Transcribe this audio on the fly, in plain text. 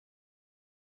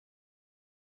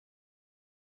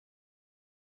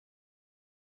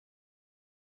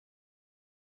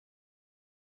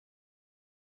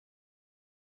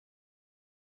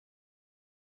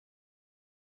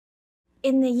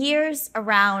in the years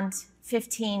around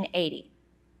 1580,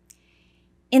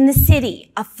 in the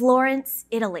city of Florence,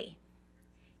 Italy,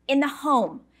 in the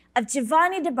home of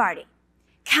Giovanni de Bardi,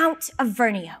 Count of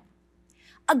Vernio,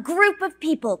 a group of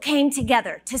people came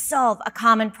together to solve a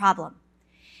common problem.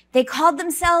 They called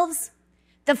themselves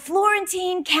the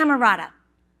Florentine Camerata.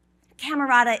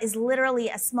 Camerata is literally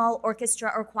a small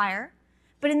orchestra or choir,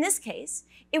 but in this case,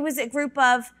 it was a group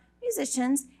of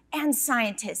musicians and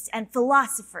scientists and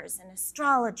philosophers and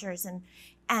astrologers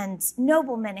and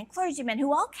noblemen and clergymen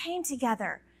who all came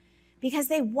together because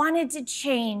they wanted to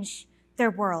change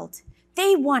their world.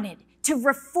 They wanted to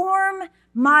reform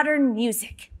modern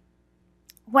music.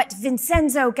 What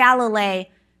Vincenzo Galilei,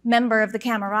 member of the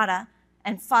Camerata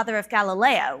and father of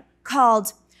Galileo,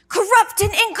 called corrupt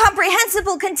and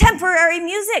incomprehensible contemporary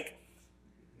music,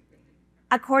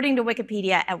 according to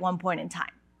Wikipedia at one point in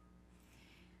time.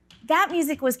 That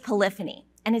music was polyphony,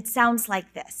 and it sounds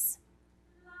like this.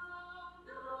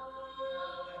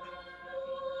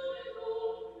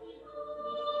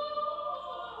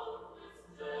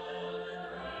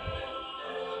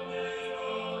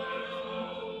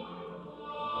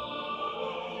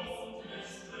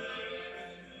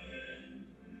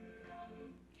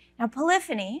 Now,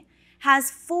 polyphony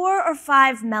has 4 or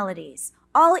 5 melodies,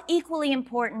 all equally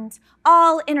important,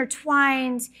 all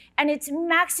intertwined, and it's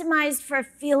maximized for a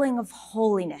feeling of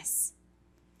holiness.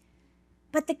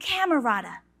 But the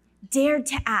Camerata dared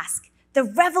to ask the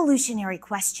revolutionary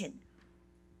question,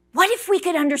 what if we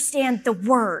could understand the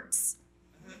words?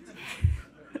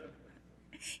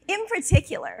 In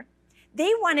particular,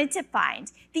 they wanted to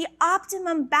find the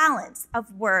optimum balance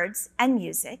of words and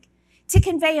music to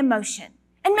convey emotion.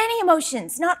 And many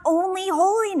emotions, not only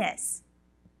holiness.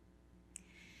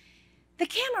 The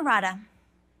Camerata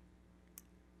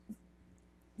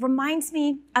reminds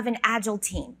me of an agile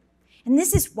team. And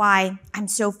this is why I'm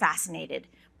so fascinated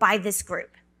by this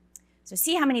group. So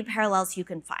see how many parallels you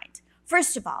can find.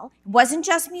 First of all, it wasn't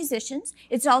just musicians.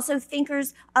 It's also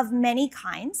thinkers of many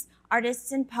kinds,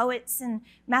 artists and poets and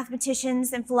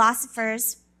mathematicians and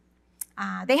philosophers.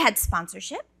 They had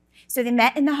sponsorship. So they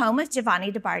met in the home of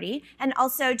Giovanni de Bardi and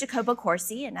also Jacopo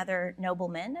Corsi and other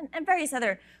noblemen and various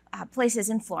other places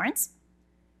in Florence.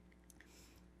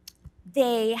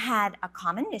 They had a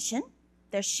common mission,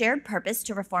 their shared purpose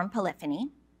to reform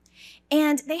polyphony,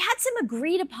 and they had some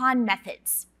agreed upon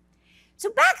methods. So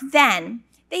back then,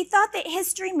 they thought that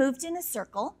history moved in a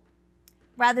circle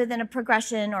rather than a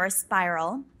progression or a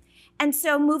spiral. And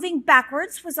so moving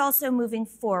backwards was also moving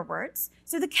forwards.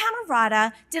 So the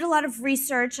Camerata did a lot of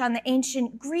research on the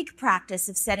ancient Greek practice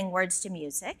of setting words to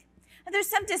music. And there's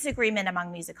some disagreement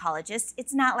among musicologists.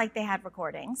 It's not like they had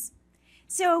recordings.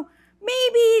 So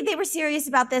maybe they were serious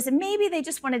about this, and maybe they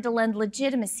just wanted to lend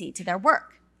legitimacy to their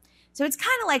work. So it's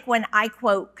kind of like when I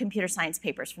quote computer science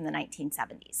papers from the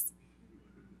 1970s.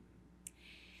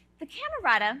 The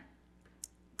Camerata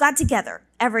got together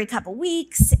every couple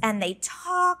weeks, and they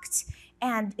talked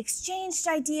and exchanged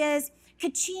ideas.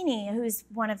 Caccini, who's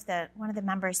one of the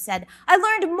members, said, "I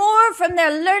learned more from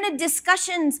their learned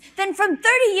discussions than from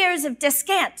 30 years of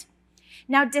descant."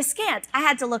 Now, descant, I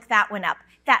had to look that one up.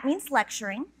 That means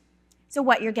lecturing, so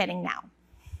what you're getting now.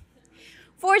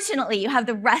 Fortunately, you have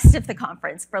the rest of the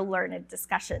conference for learned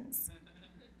discussions.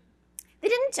 They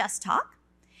didn't just talk.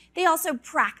 They also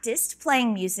practiced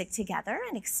playing music together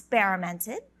and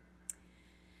experimented.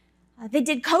 They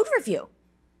did code review.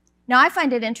 Now, I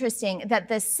find it interesting that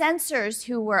the censors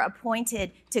who were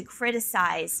appointed to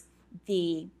criticize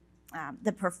the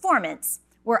performance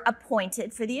were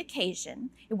appointed for the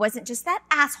occasion. It wasn't just that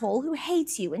asshole who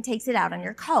hates you and takes it out on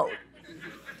your code.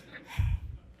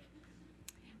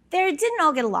 They didn't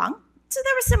all get along. So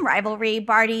there was some rivalry.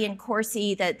 Bardi and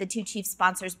Corsi, the two chief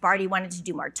sponsors, Bardi wanted to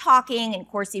do more talking and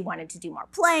Corsi wanted to do more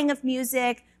playing of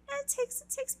music. It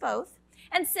takes both.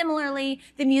 And similarly,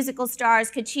 the musical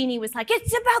stars, Caccini was like,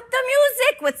 "It's about the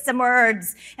music," with some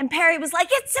words. And Perry was like,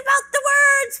 "It's about the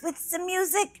words," with some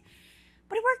music.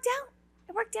 But it worked out.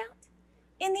 It worked out.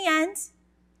 In the end,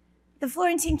 the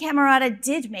Florentine Camerata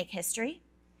did make history.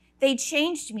 They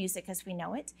changed music as we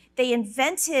know it. They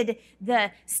invented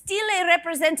the stile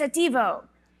representativo,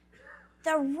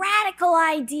 the radical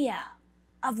idea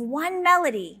of one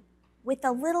melody with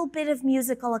a little bit of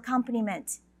musical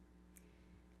accompaniment.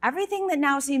 Everything that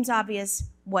now seems obvious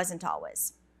wasn't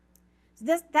always.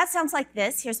 So that sounds like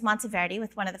this. Here's Monteverdi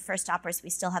with one of the first operas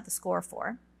we still have the score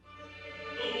for.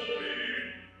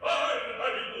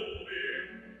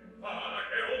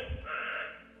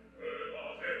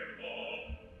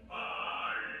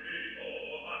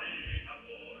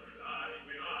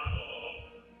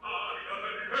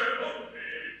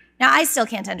 Now, I still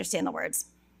can't understand the words,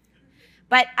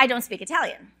 but I don't speak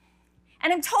Italian.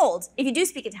 And I'm told if you do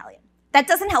speak Italian, that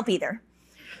doesn't help either,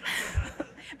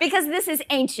 because this is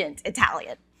ancient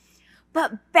Italian.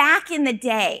 But back in the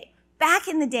day,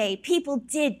 people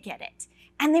did get it.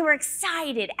 And they were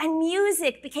excited, and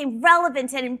music became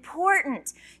relevant and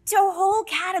important to whole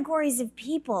categories of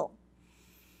people.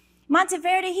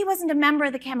 Monteverde, he wasn't a member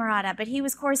of the Camerata, but he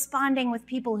was corresponding with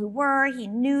people who were. He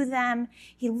knew them.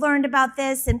 He learned about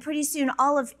this, and pretty soon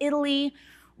all of Italy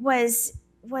was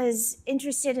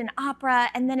interested in opera,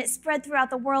 and then it spread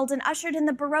throughout the world and ushered in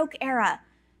the Baroque era.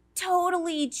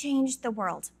 Totally changed the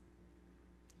world.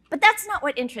 But that's not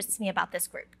what interests me about this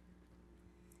group.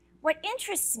 What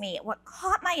interests me, what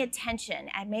caught my attention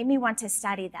and made me want to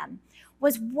study them,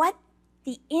 was what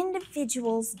the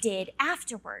individuals did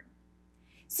afterward.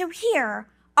 So here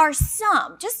are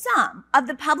just some of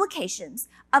the publications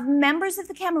of members of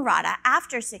the Camerata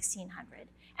after 1600.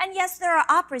 And yes, there are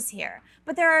operas here,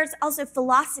 but there is also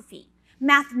philosophy,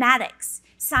 mathematics,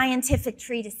 scientific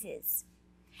treatises.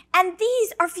 And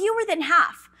these are fewer than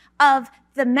half of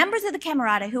the members of the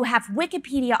Camerata who have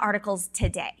Wikipedia articles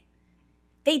today.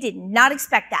 They did not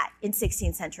expect that in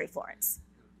 16th century Florence.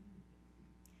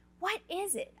 What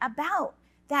is it about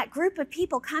that group of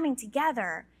people coming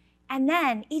together and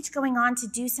then each going on to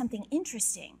do something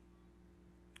interesting?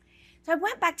 So I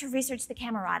went back to research the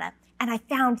Camerata, and I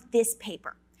found this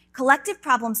paper, Collective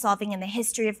Problem Solving in the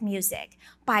History of Music,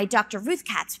 by Dr. Ruth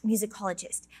Katz,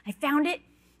 musicologist. I found it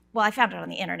on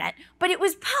the internet, but it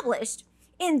was published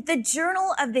in the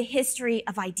Journal of the History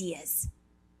of Ideas.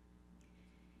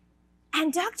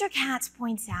 And Dr. Katz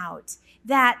points out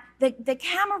that the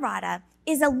Camerata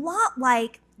is a lot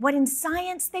like what in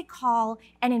science they call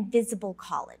an invisible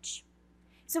college.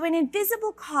 So an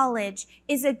invisible college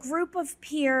is a group of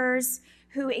peers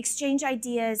who exchange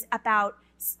ideas about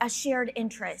a shared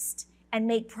interest and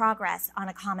make progress on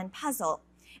a common puzzle.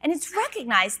 And it's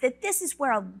recognized that this is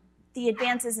where the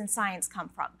advances in science come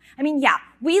from. I mean, yeah,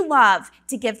 we love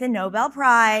to give the Nobel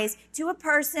Prize to a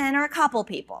person or a couple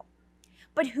people.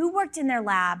 But who worked in their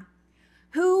lab?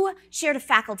 Who shared a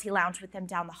faculty lounge with them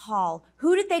down the hall?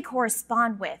 Who did they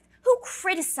correspond with? Who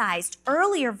criticized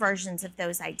earlier versions of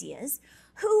those ideas?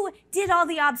 Who did all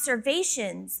the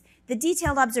observations, the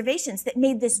detailed observations that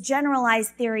made this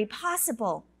generalized theory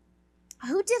possible?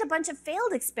 Who did a bunch of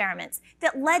failed experiments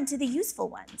that led to the useful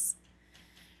ones?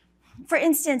 For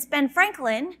instance, Ben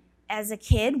Franklin, as a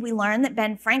kid, we learned that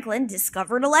Ben Franklin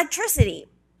discovered electricity.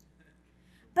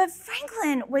 But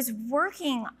Franklin was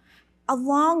working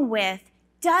along with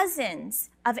dozens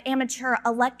of amateur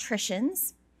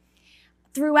electricians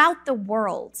throughout the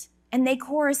world. And they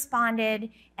corresponded,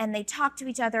 and they talked to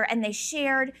each other, and they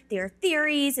shared their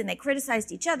theories, and they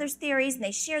criticized each other's theories, and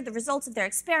they shared the results of their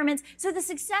experiments. So the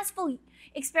successful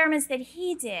experiments that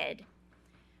he did,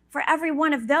 for every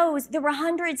one of those, there were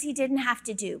hundreds he didn't have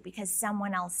to do because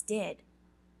someone else did.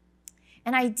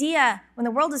 An idea, when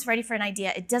the world is ready for an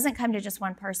idea, it doesn't come to just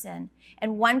one person,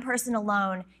 and one person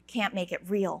alone can't make it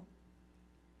real.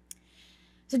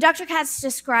 So Dr. Katz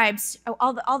describes,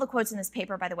 all the quotes in this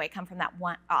paper, by the way, come from that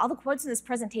one, all the quotes in this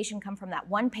presentation come from that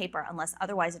one paper, unless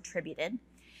otherwise attributed.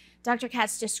 Dr.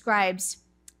 Katz describes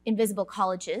invisible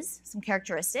colleges, some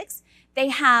characteristics. They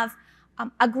have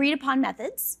agreed upon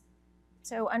methods,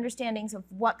 so understandings of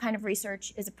what kind of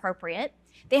research is appropriate.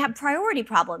 They have priority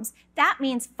problems. That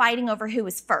means fighting over who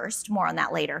is first, more on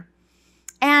that later.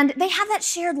 And they have that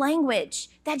shared language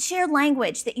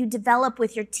that you develop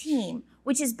with your team,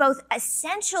 which is both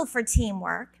essential for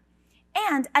teamwork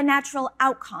and a natural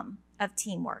outcome of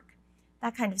teamwork,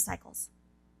 that kind of cycles.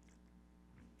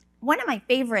 One of my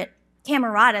favorite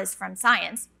camaradas from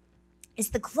science is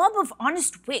the Club of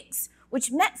Honest Whigs,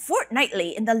 which met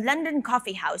fortnightly in the London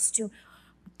coffee house to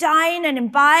dine and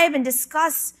imbibe and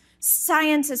discuss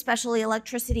science, especially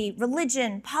electricity,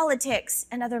 religion, politics,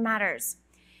 and other matters.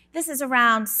 This is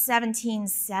around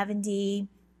 1770,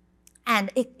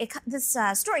 and this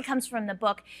story comes from the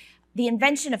book The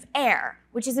Invention of Air,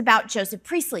 which is about Joseph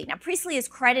Priestley. Now, Priestley is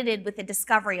credited with the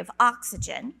discovery of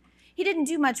oxygen. He didn't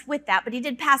do much with that, but he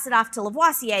did pass it off to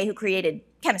Lavoisier, who created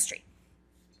chemistry.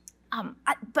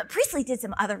 But Priestley did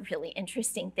some other really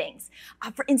interesting things.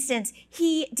 For instance,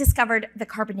 he discovered the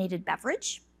carbonated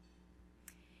beverage.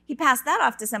 He passed that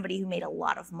off to somebody who made a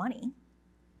lot of money.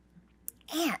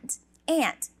 And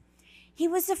he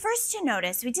was the first to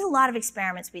notice, we did a lot of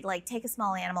experiments. We'd like take a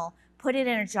small animal, put it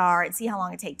in a jar, and see how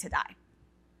long it takes to die.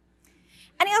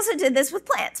 And he also did this with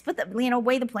plants.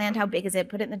 Weigh the plant, how big is it,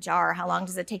 put it in the jar, how long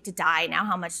does it take to die, now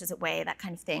how much does it weigh, that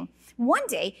kind of thing. One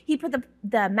day, he put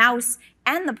the mouse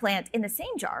and the plant in the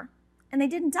same jar, and they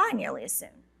didn't die nearly as soon.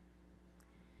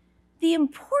 the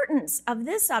importance of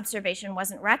this observation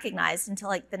wasn't recognized until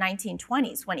like the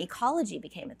 1920s when ecology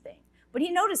became a thing. But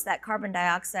he noticed that carbon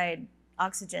dioxide,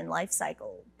 oxygen life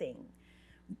cycle thing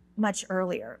much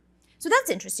earlier. So that's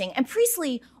interesting. And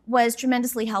Priestley was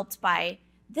tremendously helped by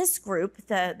this group,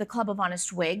 the Club of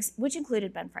Honest Whigs, which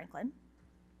included Ben Franklin.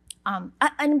 An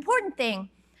important thing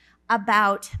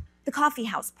about the coffee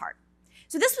house part.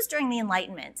 So this was during the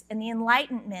Enlightenment, and the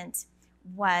Enlightenment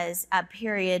was a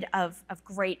period of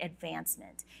great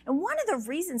advancement. And one of the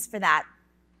reasons for that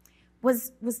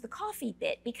was the coffee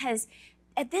bit, because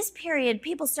at this period,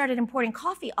 people started importing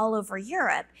coffee all over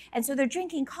Europe, and so they're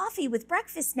drinking coffee with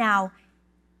breakfast now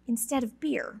instead of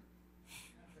beer.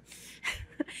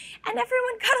 And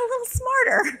everyone got a little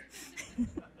smarter.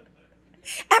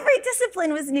 Every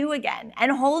discipline was new again,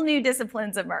 and whole new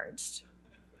disciplines emerged.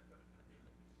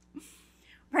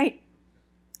 Right?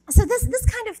 So this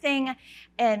kind of thing,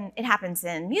 and it happens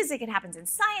in music, it happens in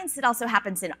science, it also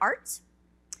happens in art.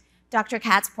 Dr.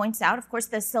 Katz points out, of course,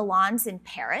 the salons in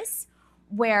Paris,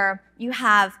 where you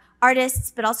have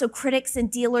artists, but also critics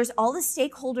and dealers, all the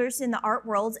stakeholders in the art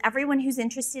world, everyone who's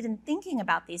interested in thinking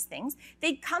about these things,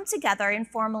 they come together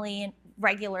informally and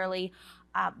regularly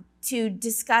to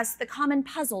discuss the common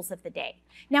puzzles of the day.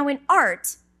 Now in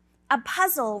art, a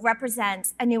puzzle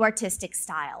represents a new artistic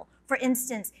style. For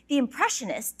instance, the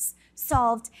Impressionists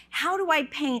solved, how do I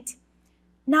paint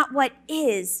not what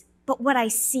is, but what I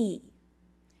see?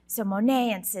 So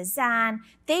Monet and Cézanne,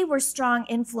 they were strong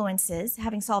influences,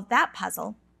 having solved that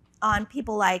puzzle, on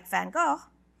people like Van Gogh,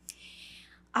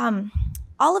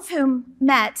 all of whom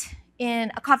met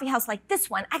in a coffee house like this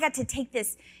one. I got to take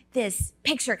this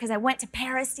picture because I went to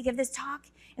Paris to give this talk.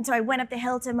 And so I went up the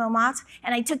hill to Montmartre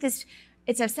and I took this.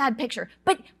 It's a sad picture,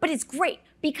 but it's great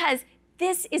because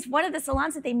this is one of the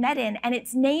salons that they met in, and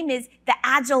its name is the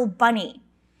Agile Bunny,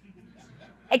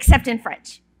 except in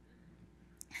French.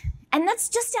 And that's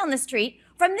just down the street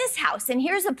from this house. And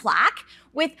here's a plaque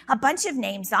with a bunch of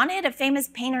names on it of famous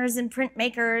painters and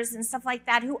printmakers and stuff like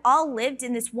that who all lived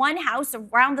in this one house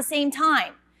around the same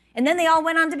time. And then they all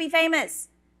went on to be famous.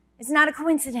 It's not a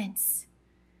coincidence.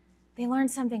 They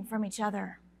learned something from each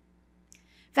other.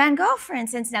 Van Gogh, for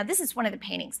instance, now this is one of the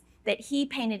paintings that he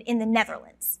painted in the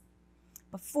Netherlands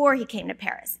before he came to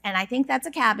Paris. And I think that's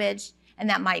a cabbage, and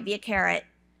that might be a carrot,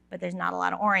 but there's not a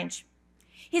lot of orange.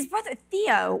 His brother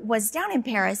Theo was down in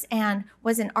Paris and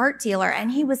was an art dealer,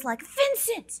 and he was like,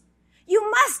 Vincent,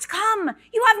 you must come.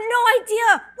 You have no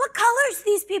idea what colors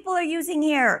these people are using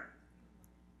here.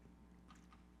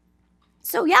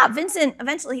 So yeah, Vincent,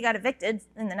 eventually he got evicted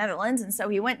in the Netherlands, and so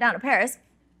he went down to Paris.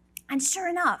 And sure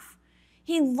enough,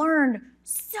 he learned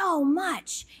so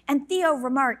much. And Theo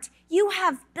remarked, you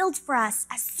have built for us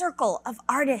a circle of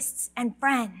artists and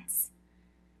friends.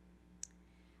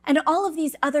 And all of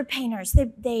these other painters,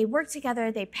 they worked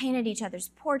together, they painted each other's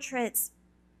portraits,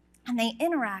 and they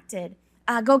interacted.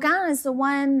 Gauguin is the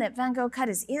one that Van Gogh cut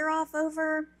his ear off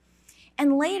over.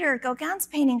 And later, Gauguin's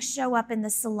paintings show up in the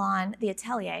salon, the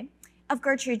atelier, of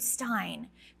Gertrude Stein.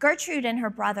 Gertrude and her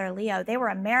brother Leo, they were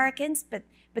Americans, but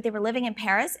they were living in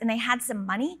Paris, and they had some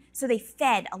money, so they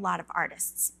fed a lot of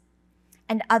artists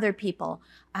and other people.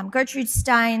 Gertrude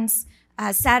Stein's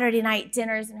Saturday night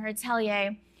dinners in her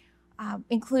atelier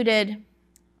included,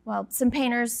 well, some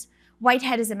painters.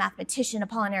 Whitehead is a mathematician,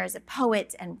 Apollinaire is a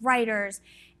poet, and writers,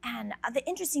 and the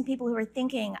interesting people who were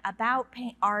thinking about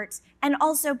art and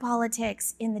also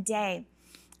politics in the day.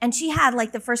 And she had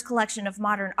like the first collection of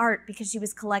modern art because she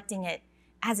was collecting it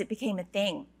as it became a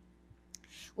thing.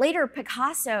 Later,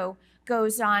 Picasso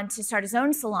goes on to start his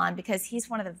own salon because he's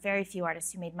one of the very few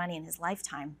artists who made money in his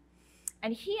lifetime.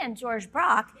 And he and Georges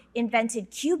Braque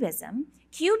invented Cubism.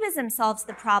 Cubism solves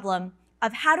the problem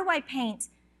of how do I paint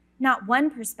not one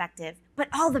perspective, but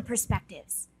all the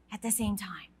perspectives at the same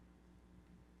time.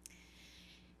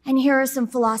 And here are some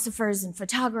philosophers and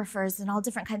photographers and all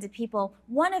different kinds of people.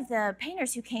 One of the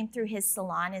painters who came through his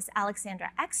salon is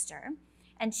Alexandra Exter,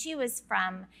 and she was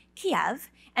from Kiev,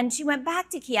 and she went back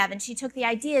to Kiev and she took the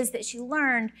ideas that she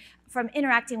learned from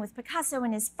interacting with Picasso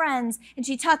and his friends, and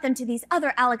she taught them to these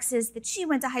other Alexes that she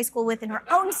went to high school with in her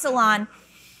own salon.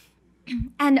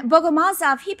 And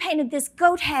Bogomazov, he painted this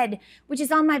goat head, which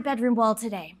is on my bedroom wall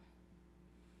today.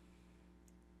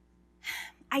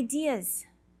 Ideas,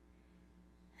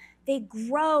 they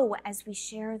grow as we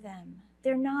share them.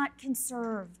 They're not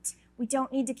conserved. We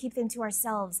don't need to keep them to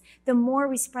ourselves. The more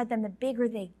we spread them, the bigger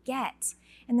they get,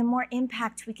 and the more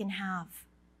impact we can have.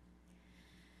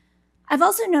 I've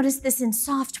also noticed this in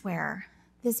software,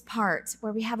 this part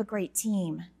where we have a great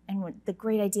team, and the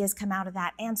great ideas come out of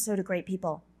that, and so do great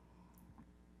people.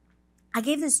 I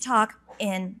gave this talk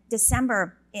in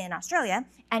December in Australia,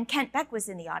 and Kent Beck was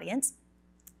in the audience.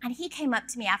 And he came up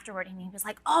to me afterward and he was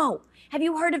like, oh, have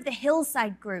you heard of the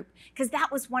Hillside Group? Because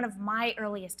that was one of my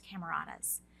earliest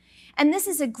camaradas. And this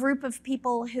is a group of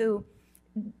people who,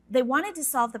 they wanted to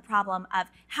solve the problem of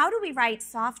how do we write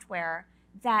software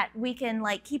that we can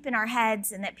like keep in our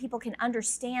heads and that people can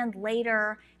understand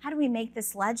later? How do we make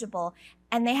this legible?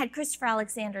 And they had Christopher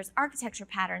Alexander's architecture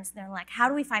patterns. And they're like, how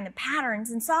do we find the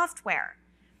patterns in software?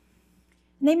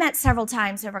 And they met several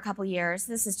times over a couple years.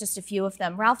 This is just a few of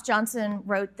them. Ralph Johnson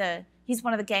wrote he's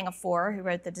one of the Gang of Four who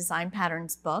wrote the Design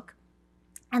Patterns book.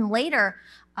 And later,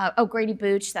 Grady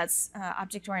Booch, that's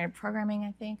object-oriented programming,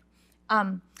 I think.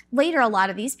 Later, a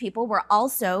lot of these people were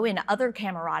also in other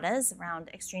camaradas around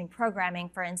extreme programming,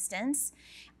 for instance,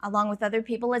 along with other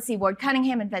people. Let's see, Ward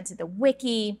Cunningham invented the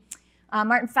wiki.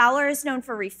 Martin Fowler is known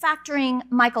for refactoring.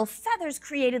 Michael Feathers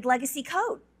created legacy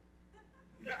code.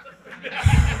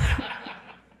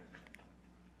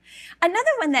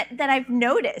 Another one that I've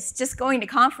noticed just going to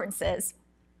conferences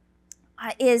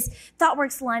is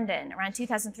ThoughtWorks London around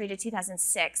 2003 to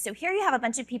 2006. So here you have a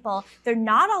bunch of people, they're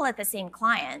not all at the same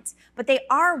client, but they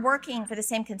are working for the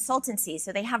same consultancy,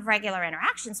 so they have regular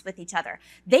interactions with each other.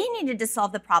 They needed to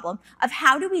solve the problem of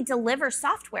how do we deliver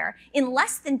software in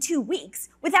less than 2 weeks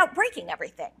without breaking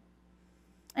everything.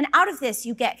 And out of this,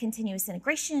 you get continuous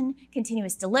integration,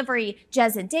 continuous delivery.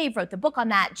 Jez and Dave wrote the book on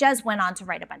that. Jez went on to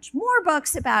write a bunch more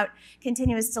books about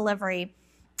continuous delivery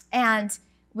and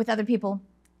with other people.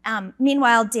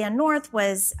 Meanwhile, Dan North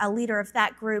was a leader of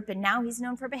that group, and now he's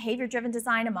known for behavior-driven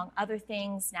design, among other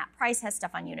things. Nat Price has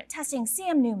stuff on unit testing.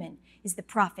 Sam Newman is the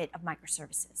prophet of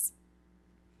microservices.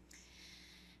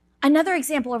 Another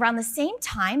example, around the same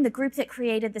time, the group that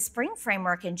created the Spring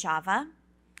framework in Java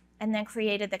and then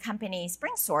created the company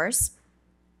SpringSource,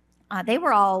 they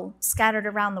were all scattered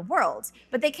around the world,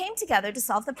 but they came together to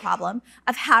solve the problem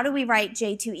of how do we write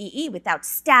J2EE without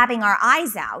stabbing our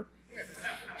eyes out.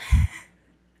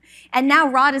 And now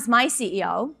Rod is my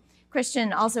CEO.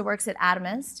 Christian also works at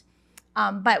Atomist.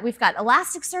 But we've got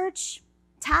Elasticsearch,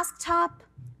 TaskTop,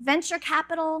 venture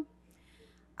capital.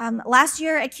 Last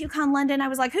year at QCon London, I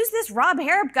was like, who's this Rob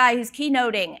Harrop guy who's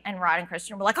keynoting? And Rod and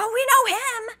Christian were like, oh, we know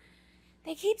him.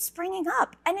 They keep springing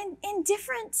up. And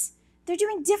they're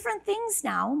doing different things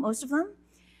now, most of them.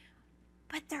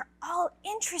 But they're all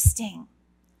interesting.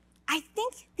 I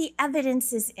think the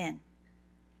evidence is in.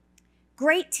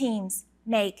 Great teams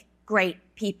make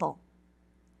great people.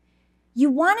 You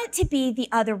want it to be the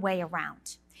other way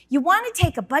around. You want to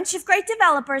take a bunch of great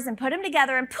developers and put them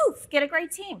together and poof, get a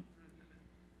great team.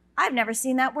 I've never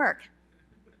seen that work.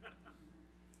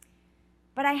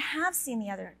 But I have seen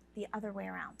the other way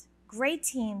around. Great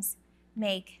teams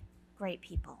make great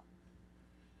people.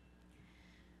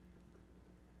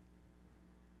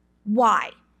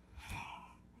 Why?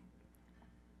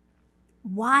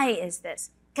 Why is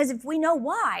this? Because if we know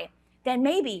why, then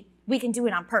maybe we can do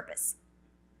it on purpose.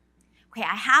 Okay,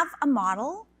 I have a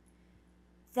model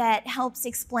that helps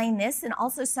explain this and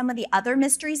also some of the other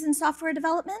mysteries in software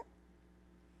development.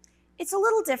 It's a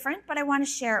little different, but I want to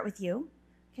share it with you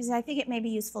because I think it may be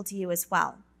useful to you as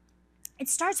well. It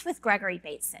starts with Gregory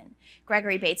Bateson.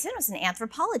 Gregory Bateson was an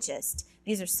anthropologist.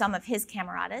 These are some of his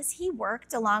camaradas. He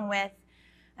worked along with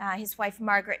his wife,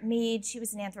 Margaret Mead. She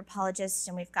was an anthropologist,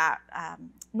 and we've got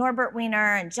Norbert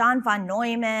Wiener and John von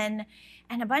Neumann,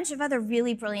 and a bunch of other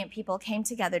really brilliant people came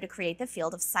together to create the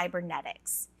field of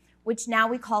cybernetics, which now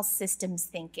we call systems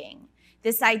thinking.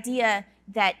 This idea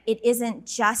that it isn't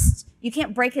just, you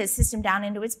can't break a system down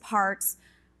into its parts,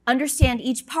 understand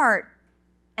each part,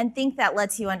 and think that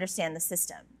lets you understand the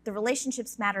system. The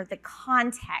relationships matter, the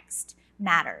context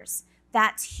matters.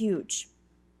 That's huge.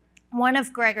 One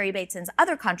of Gregory Bateson's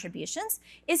other contributions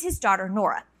is his daughter,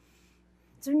 Nora.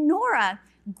 So Nora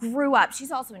grew up,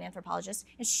 she's also an anthropologist,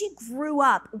 and she grew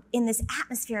up in this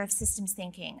atmosphere of systems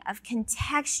thinking, of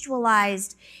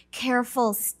contextualized,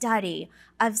 careful study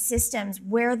of systems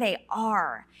where they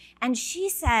are. And she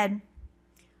said,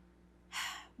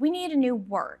 we need a new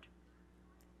word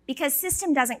because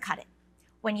system doesn't cut it.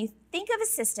 When you think of a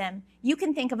system, you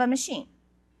can think of a machine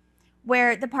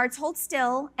where the parts hold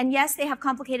still, and yes, they have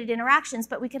complicated interactions,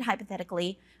 but we could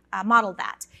hypothetically model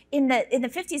that. In the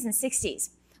 50s and 60s,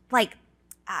 like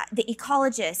the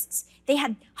ecologists, they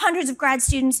had hundreds of grad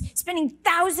students spending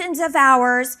thousands of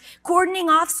hours cordoning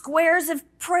off square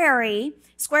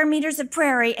meters of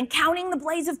prairie, and counting the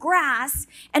blades of grass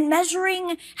and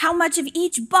measuring how much of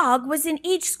each bug was in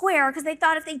each square, because they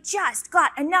thought if they just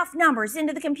got enough numbers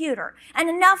into the computer and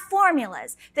enough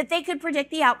formulas that they could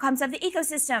predict the outcomes of the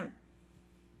ecosystem.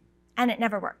 And it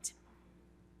never worked.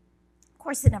 Of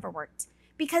course it never worked,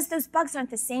 because those bugs aren't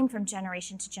the same from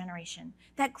generation to generation.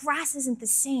 That grass isn't the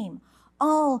same.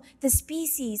 All the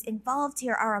species involved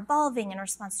here are evolving in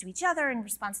response to each other, in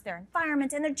response to their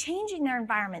environment, and they're changing their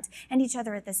environment and each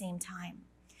other at the same time.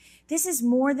 This is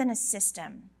more than a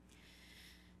system.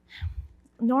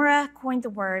 Nora coined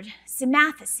the word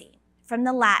symathesy, from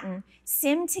the Latin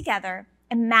sim together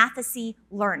and mathesy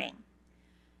learning.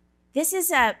 This is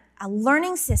a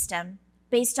learning system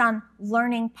based on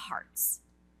learning parts,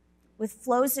 with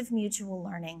flows of mutual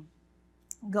learning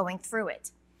going through it.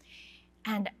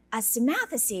 And a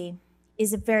symathesy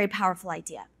is a very powerful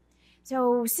idea.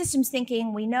 So systems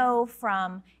thinking, we know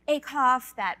from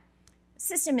Akoff that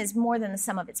system is more than the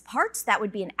sum of its parts. That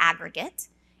would be an aggregate.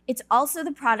 It's also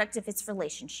the product of its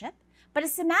relationship. But a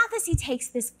symathesy takes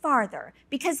this farther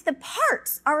because the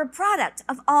parts are a product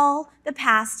of all the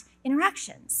past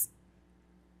interactions.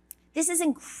 This is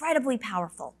incredibly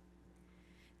powerful.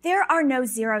 There are no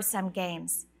zero-sum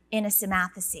games in a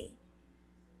symathesy.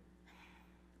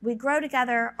 We grow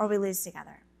together or we lose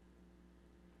together.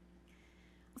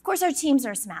 Of course, our teams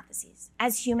are symatheses.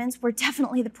 As humans, we're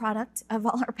definitely the product of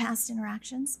all our past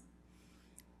interactions.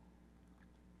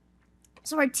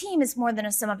 So our team is more than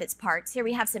a sum of its parts. Here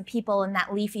we have some people, and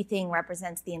that leafy thing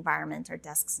represents the environment, our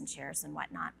desks and chairs and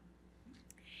whatnot.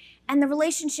 And the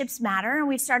relationships matter, and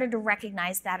we've started to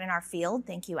recognize that in our field.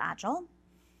 Thank you, Agile.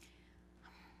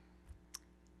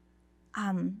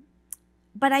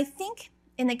 But I think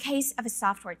in the case of a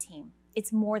software team,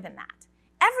 it's more than that.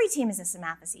 Every team is a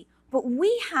symathesy, but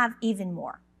we have even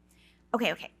more.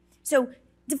 Okay. So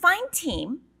define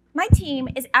team. My team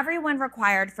is everyone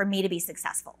required for me to be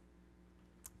successful.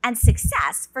 And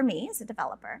success, for me as a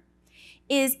developer,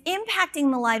 is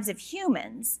impacting the lives of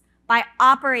humans by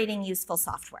operating useful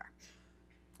software.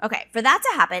 Okay, for that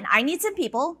to happen, I need some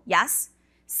people, yes.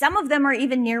 Some of them are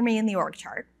even near me in the org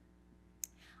chart.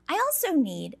 I also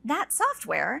need that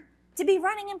software to be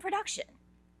running in production,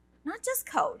 not just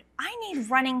code. I need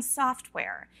running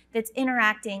software that's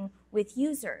interacting with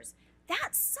users. That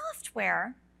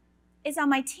software is on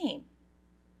my team.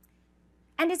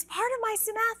 And it's part of my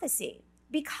symathesy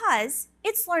because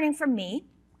it's learning from me,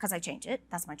 because I change it,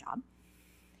 that's my job.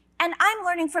 And I'm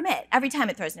learning from it. Every time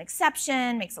it throws an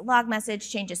exception, makes a log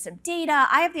message, changes some data,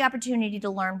 I have the opportunity to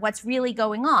learn what's really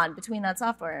going on between that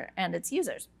software and its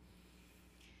users.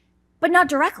 But not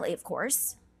directly, of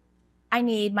course. I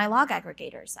need my log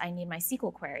aggregators, I need my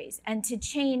SQL queries. And to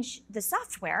change the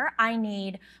software, I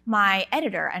need my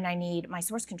editor, and I need my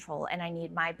source control, and I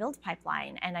need my build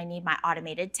pipeline, and I need my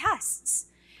automated tests.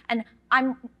 And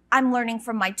I'm learning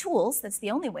from my tools. That's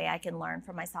the only way I can learn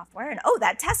from my software. And oh,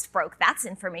 that test broke, that's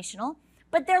informational.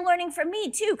 But they're learning from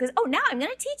me too, because oh, now I'm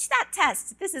gonna teach that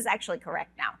test. This is actually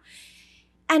correct now.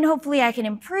 And hopefully I can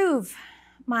improve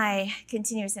my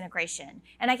continuous integration.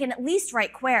 And I can at least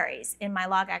write queries in my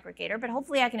log aggregator, but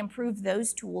hopefully I can improve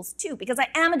those tools too, because I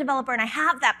am a developer and I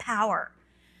have that power.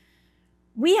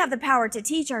 We have the power to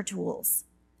teach our tools.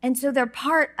 And so they're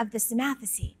part of the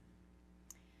symathesy.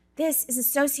 This is a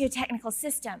socio-technical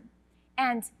system.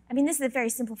 And I mean, this is a very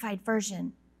simplified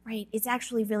version, right? It's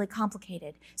actually really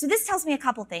complicated. So this tells me a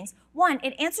couple things. One,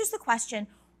 it answers the question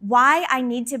why I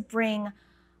need to bring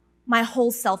my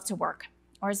whole self to work,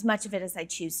 or as much of it as I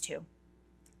choose to.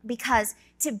 Because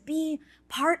to be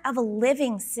part of a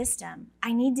living system,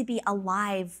 I need to be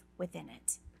alive within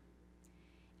it.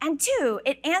 And two,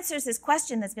 it answers this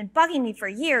question that's been bugging me for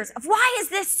years of why is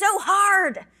this so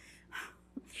hard?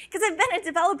 Because I've been a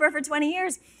developer for 20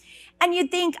 years, and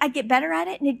you'd think I'd get better at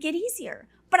it and it'd get easier.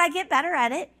 But I get better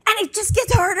at it, and it just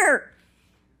gets harder.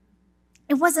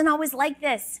 It wasn't always like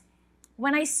this.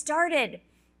 When I started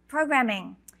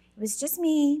programming, it was just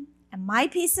me and my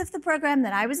piece of the program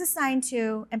that I was assigned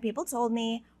to, and people told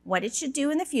me what it should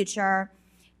do in the future.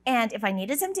 And if I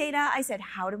needed some data, I said,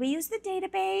 how do we use the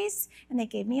database? And they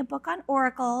gave me a book on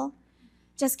Oracle.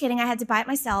 Just kidding, I had to buy it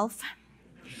myself.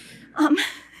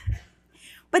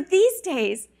 But these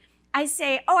days, I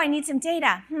say, oh, I need some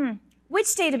data. Which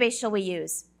database shall we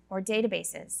use? Or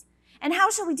databases? And how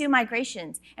shall we do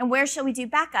migrations? And where shall we do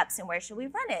backups? And where shall we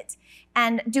run it?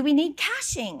 And do we need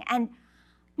caching? And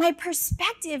my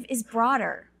perspective is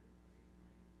broader.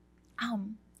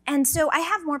 And so I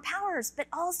have more powers, but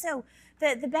also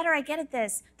the better I get at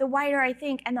this, the wider I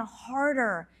think, and the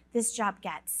harder this job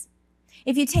gets.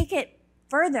 If you take it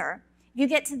further, you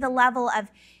get to the level of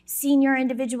senior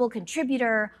individual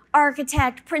contributor,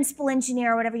 architect, principal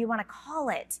engineer, whatever you want to call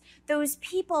it. Those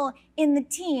people in the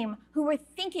team who are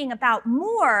thinking about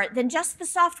more than just the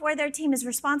software their team is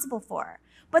responsible for,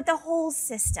 but the whole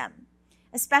system,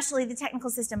 especially the technical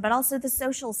system, but also the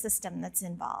social system that's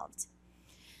involved.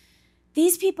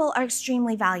 These people are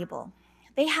extremely valuable.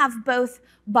 they have both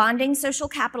bonding social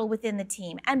capital within the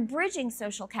team and bridging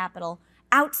social capital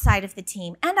outside of the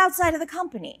team and outside of the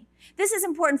company. This is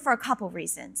important for a couple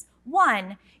reasons.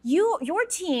 One, your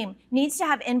team needs to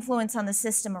have influence on the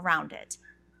system around it.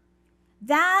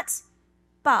 That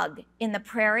bug in the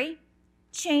prairie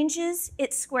changes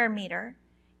its square meter,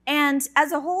 and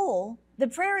as a whole, the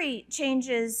prairie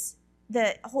changes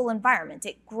the whole environment.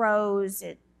 It grows,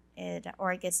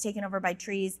 or it gets taken over by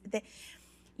trees.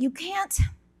 You can't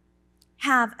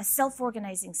have a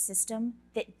self-organizing system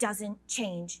that doesn't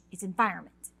change its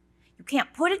environment. You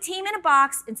can't put a team in a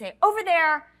box and say, over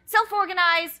there,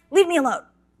 self-organize, leave me alone.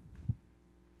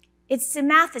 It's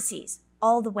symatheses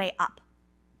all the way up.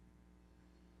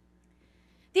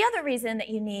 The other reason that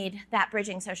you need that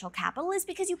bridging social capital is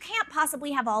because you can't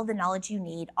possibly have all the knowledge you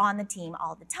need on the team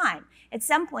all the time. At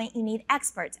some point, you need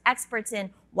experts in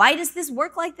why does this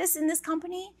work like this in this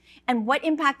company and what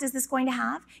impact is this going to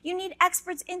have? You need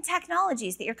experts in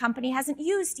technologies that your company hasn't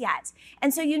used yet.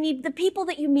 And so you need the people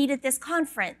that you meet at this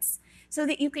conference so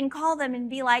that you can call them and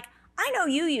be like, I know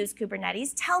you use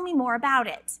Kubernetes, tell me more about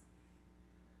it.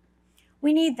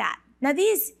 We need that. Now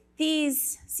these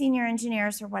senior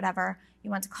engineers or whatever you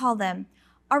want to call them,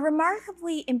 are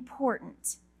remarkably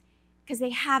important because they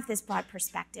have this broad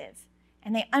perspective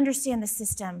and they understand the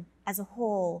system as a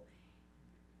whole.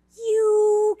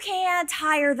 You can't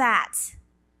hire that.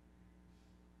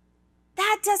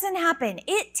 That doesn't happen.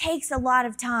 It takes a lot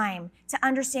of time to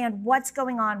understand what's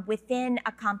going on within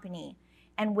a company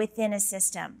and within a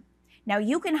system. Now,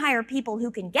 you can hire people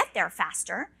who can get there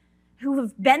faster, who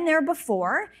have been there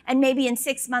before, and maybe in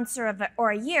 6 months or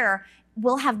a year,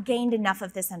 will have gained enough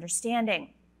of this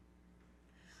understanding.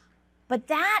 But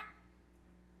that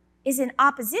is in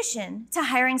opposition to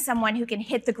hiring someone who can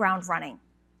hit the ground running.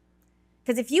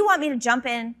 Because if you want me to jump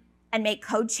in and make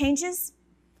code changes,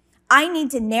 I need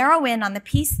to narrow in on the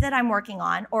piece that I'm working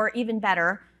on, or even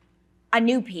better, a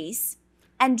new piece,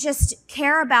 and just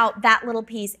care about that little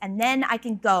piece, and then I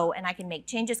can go and I can make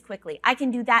changes quickly. I can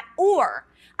do that, or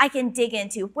I can dig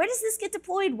into where does this get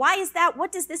deployed? Why is that?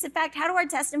 What does this affect? How do our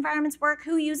test environments work?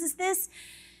 Who uses this?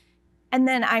 And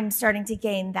then I'm starting to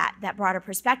gain that broader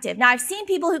perspective. Now, I've seen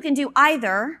people who can do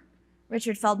either.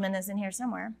 Richard Feldman is in here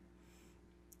somewhere.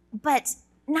 But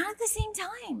not at the same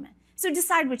time. So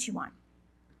decide what you want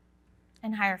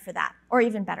and hire for that. Or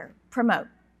even better, promote.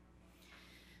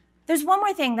 There's one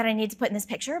more thing that I need to put in this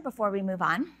picture before we move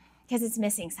on, because it's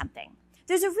missing something.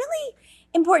 There's a really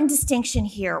important distinction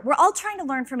here. We're all trying to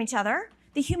learn from each other,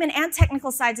 the human and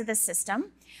technical sides of this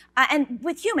system. And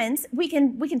with humans, we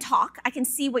can talk. I can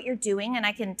see what you're doing, and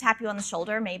I can tap you on the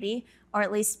shoulder, maybe, or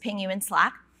at least ping you in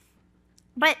Slack.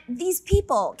 But these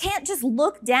people can't just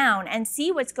look down and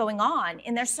see what's going on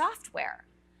in their software.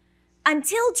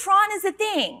 Until Tron is a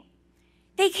thing,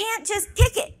 they can't just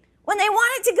kick it when they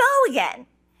want it to go again.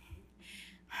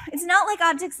 It's not like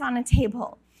objects on a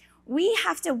table. We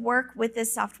have to work with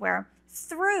this software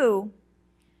through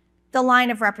the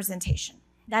line of representation.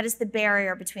 That is the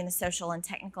barrier between the social and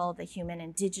technical, the human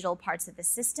and digital parts of the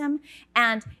system.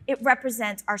 And it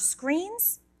represents our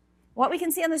screens, what we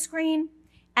can see on the screen,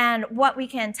 and what we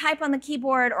can type on the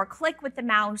keyboard or click with the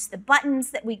mouse, the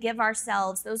buttons that we give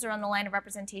ourselves, those are on the line of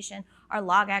representation. Our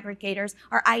log aggregators,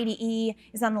 our IDE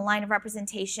is on the line of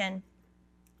representation.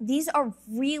 These are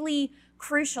really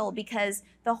crucial because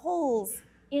the holes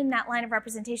in that line of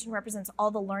representation represents all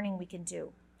the learning we can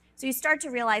do. So you start to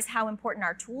realize how important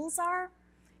our tools are,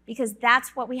 because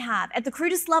that's what we have. At the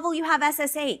crudest level, you have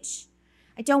SSH.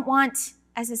 I don't want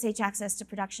SSH access to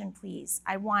production, please.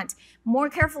 I want more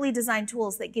carefully designed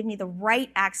tools that give me the right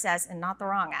access and not the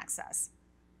wrong access.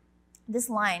 This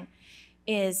line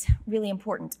is really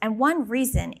important. And one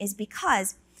reason is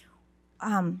because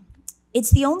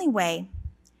it's the only way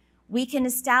we can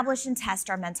establish and test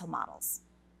our mental models.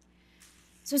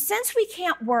 So since we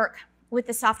can't work with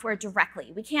the software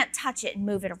directly, we can't touch it and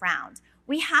move it around,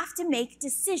 we have to make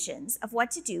decisions of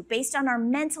what to do based on our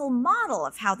mental model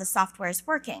of how the software is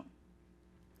working.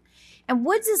 And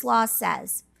Woods' law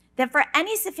says that for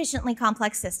any sufficiently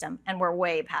complex system, and we're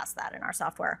way past that in our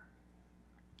software,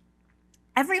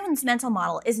 everyone's mental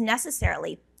model is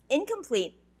necessarily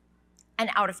incomplete and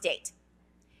out of date.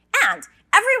 And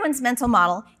everyone's mental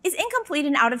model is incomplete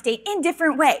and out of date in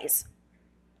different ways.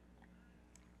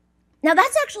 Now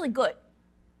that's actually good.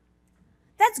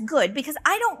 That's good because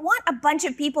I don't want a bunch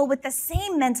of people with the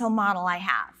same mental model I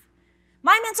have.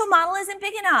 My mental model isn't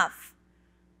big enough.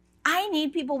 I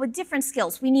need people with different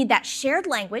skills. We need that shared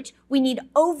language. We need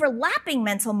overlapping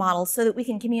mental models so that we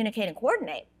can communicate and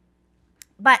coordinate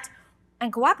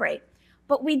and cooperate.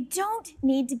 But we don't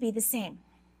need to be the same.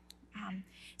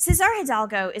 Cesar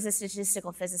Hidalgo is a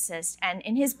statistical physicist, and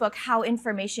in his book, How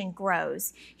Information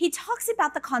Grows, he talks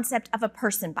about the concept of a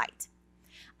person byte.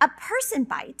 A person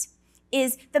byte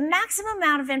is the maximum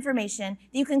amount of information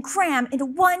that you can cram into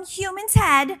one human's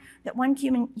head, that one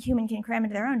human can cram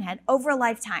into their own head over a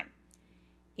lifetime.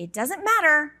 It doesn't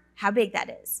matter how big that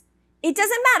is. It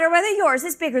doesn't matter whether yours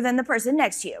is bigger than the person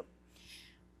next to you.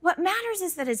 What matters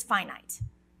is that it's finite.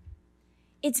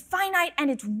 It's finite and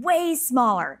it's way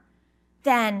smaller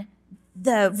than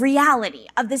the reality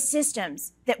of the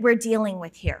systems that we're dealing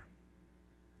with here.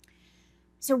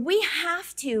 So we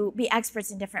have to be experts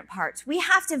in different parts. We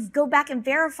have to go back and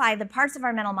verify the parts of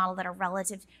our mental model that are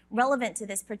relevant to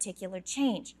this particular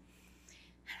change.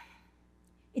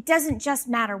 It doesn't just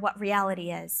matter what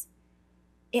reality is.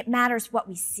 It matters what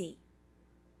we see.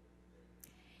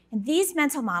 And these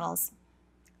mental models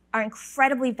are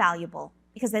incredibly valuable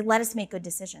because they let us make good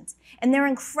decisions. And they're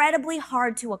incredibly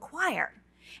hard to acquire.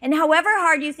 And however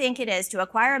hard you think it is to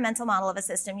acquire a mental model of a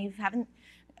system you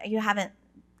haven't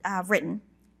written,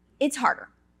 it's harder.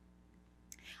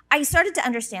 I started to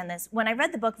understand this when I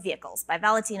read the book Vehicles by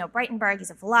Valentino Breitenberg.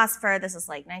 He's a philosopher. This is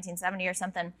like 1970 or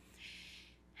something.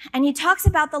 And he talks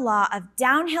about the law of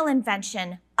downhill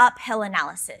invention, uphill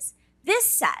analysis. This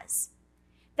says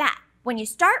that when you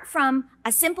start from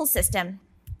a simple system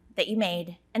that you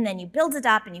made, and then you build it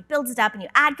up and you build it up and you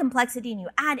add complexity and you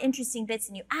add interesting bits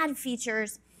and you add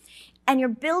features, and you're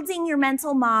building your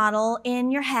mental model in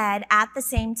your head at the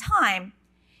same time,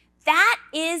 that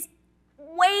is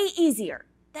way easier.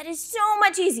 That is so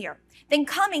much easier than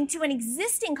coming to an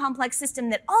existing complex system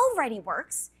that already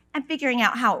works and figuring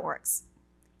out how it works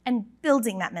and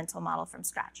building that mental model from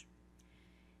scratch.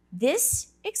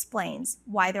 This explains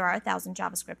why there are 1,000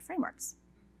 JavaScript frameworks.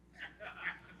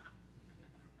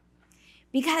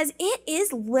 Because it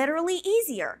is literally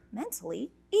easier,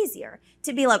 mentally easier,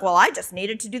 to be like, well, I just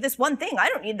needed to do this one thing. I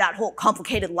don't need that whole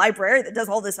complicated library that does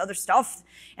all this other stuff,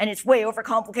 and it's way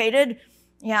overcomplicated.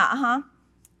 Yeah,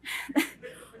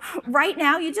 Right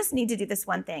now, you just need to do this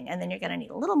one thing, and then you're going to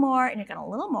need a little more, and you're going to a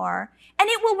little more, and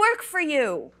it will work for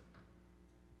you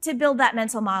to build that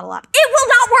mental model up. It will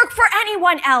not work for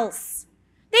anyone else.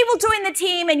 They will join the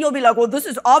team and you'll be like, well, this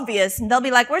is obvious. And they'll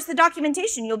be like, where's the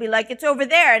documentation? You'll be like, it's over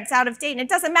there. It's out of date and it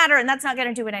doesn't matter and that's not going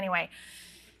to do it anyway.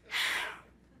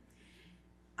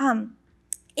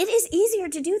 It is easier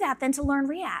to do that than to learn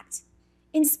React,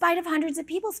 in spite of hundreds of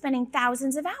people spending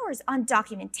thousands of hours on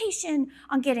documentation,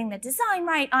 on getting the design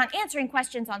right, on answering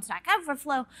questions on Stack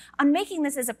Overflow, on making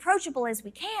this as approachable as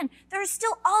we can. There are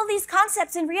still all these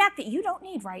concepts in React that you don't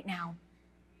need right now,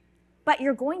 but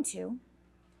you're going to.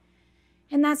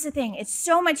 And that's the thing. It's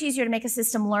so much easier to make a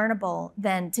system learnable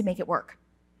than to make it work.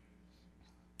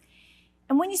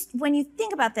 And when you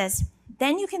think about this,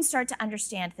 then you can start to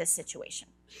understand this situation.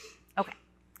 Okay,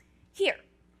 here,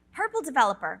 Purple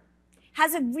Developer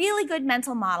has a really good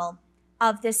mental model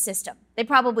of this system. They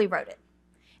probably wrote it.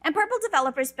 And Purple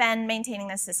Developer's been maintaining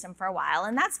this system for a while,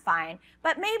 and that's fine.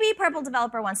 But maybe Purple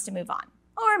Developer wants to move on.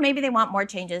 Or maybe they want more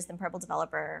changes than Purple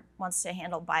Developer wants to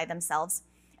handle by themselves.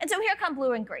 And so here come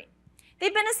Blue and Green.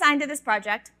 They've been assigned to this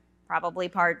project, probably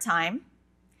part-time.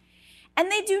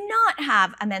 And they do not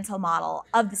have a mental model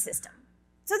of the system.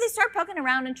 So they start poking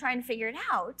around and trying to figure it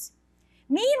out.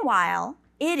 Meanwhile,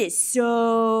 it is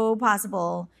so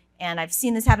possible, and I've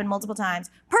seen this happen multiple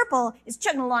times, Purple is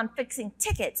chugging along fixing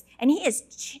tickets, and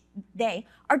they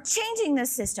are changing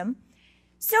this system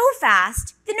so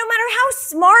fast that no matter how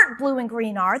smart Blue and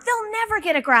Green are, they'll never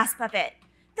get a grasp of it.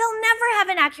 They'll never have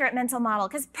an accurate mental model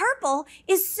because Purple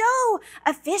is so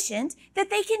efficient that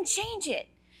they can change it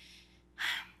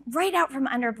right out from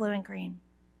under Blue and Green.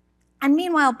 And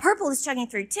meanwhile, Purple is chugging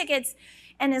through tickets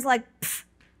and is like,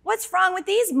 what's wrong with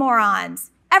these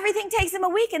morons? Everything takes them a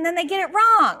week and then they get it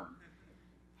wrong.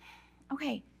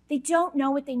 Okay, they don't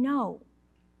know what they know.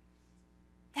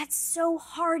 That's so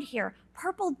hard here.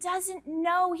 Purple doesn't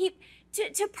know.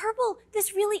 To Purple,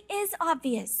 this really is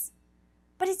obvious,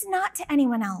 but it's not to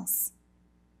anyone else.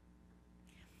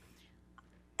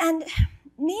 And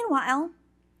meanwhile,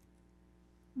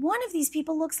 one of these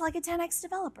people looks like a 10x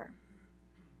developer.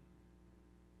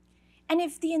 And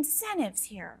if the incentives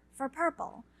here for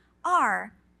Purple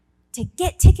are to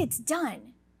get tickets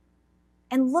done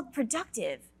and look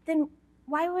productive, then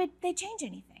why would they change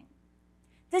anything?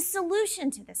 The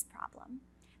solution to this problem,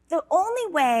 the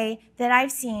only way that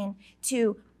I've seen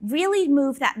to really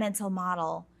move that mental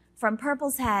model from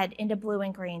Purple's head into Blue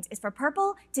and Green's is for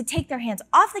Purple to take their hands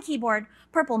off the keyboard.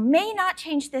 Purple may not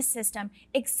change this system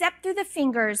except through the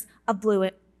fingers of Blue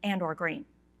and or Green.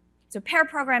 So pair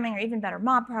programming, or even better,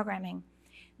 mob programming.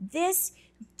 This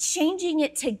changing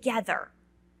it together,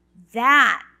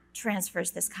 that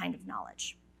transfers this kind of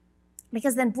knowledge.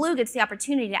 Because then blue gets the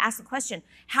opportunity to ask the question,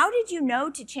 how did you know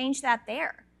to change that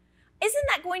there? Isn't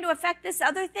that going to affect this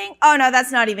other thing? Oh no,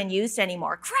 that's not even used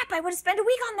anymore. Crap, I would have spent a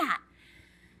week on that.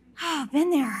 Oh, been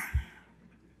there.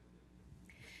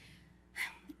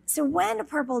 So when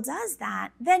purple does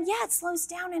that, then yeah, it slows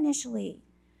down initially.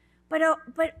 But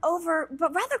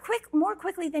more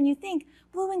quickly than you think,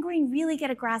 blue and green really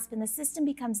get a grasp and the system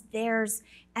becomes theirs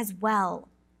as well.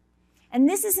 And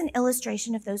this is an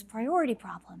illustration of those priority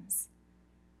problems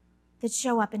that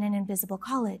show up in an invisible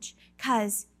college.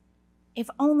 Because if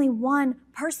only one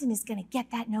person is going to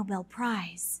get that Nobel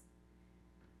Prize,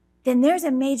 then there's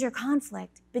a major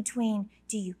conflict between,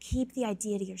 do you keep the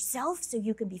idea to yourself so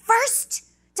you can be first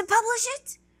to publish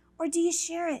it? Or do you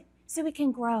share it so it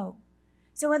can grow,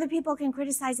 so other people can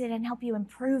criticize it and help you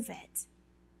improve it?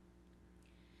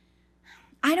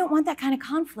 I don't want that kind of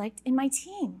conflict in my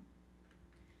team.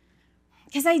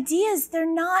 Because ideas, they're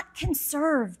not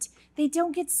conserved. They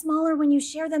don't get smaller when you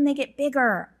share them, they get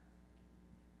bigger.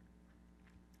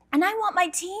 And I want my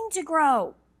team to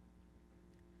grow.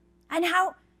 And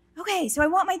so I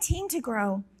want my team to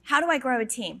grow. How do I grow a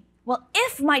team? Well,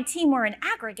 if my team were an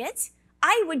aggregate,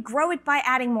 I would grow it by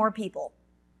adding more people.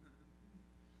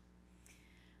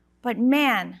 But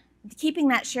man, keeping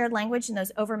that shared language and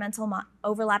those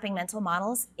overlapping mental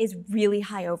models is really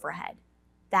high overhead.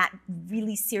 That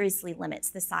really seriously limits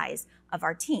the size of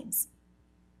our teams.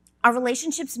 Our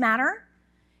relationships matter.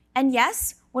 And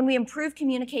yes, when we improve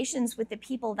communications with the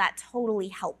people, that totally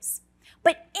helps.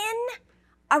 But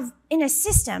in a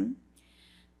system,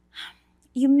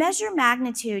 you measure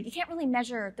magnitude. You can't really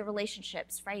measure the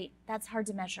relationships, right? That's hard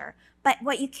to measure. But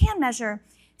what you can measure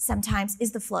sometimes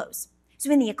is the flows.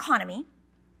 So in the economy,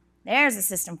 there's a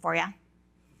system for you.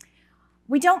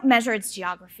 We don't measure its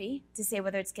geography to say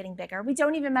whether it's getting bigger. We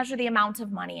don't even measure the amount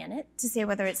of money in it to say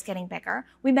whether it's getting bigger.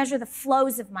 We measure the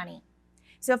flows of money.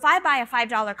 So if I buy a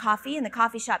 $5 coffee and the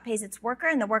coffee shop pays its worker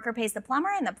and the worker pays the plumber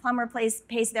and the plumber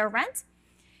pays their rent,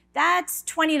 that's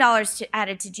 $20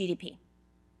 added to GDP.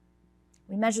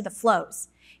 We measure the flows.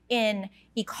 In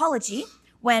ecology,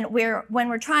 when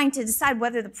we're trying to decide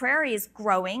whether the prairie is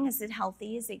growing, is it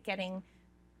healthy, is it getting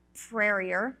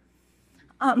prairier,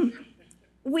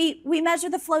 we measure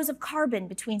the flows of carbon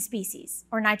between species,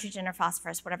 or nitrogen or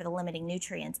phosphorus, whatever the limiting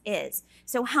nutrient is.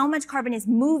 So how much carbon is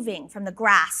moving from the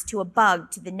grass to a bug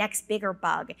to the next bigger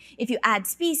bug? If you add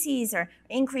species or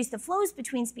increase the flows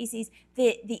between species,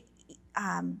 the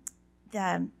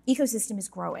ecosystem is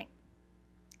growing.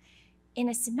 In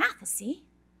a symathesy,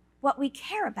 what we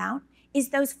care about is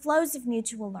those flows of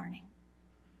mutual learning.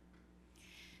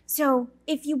 So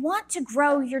if you want to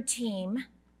grow your team,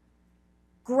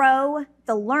 grow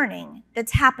the learning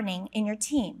that's happening in your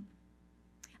team,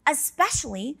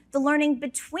 especially the learning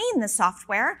between the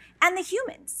software and the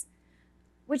humans,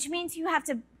 which means you have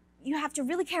to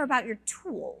really care about your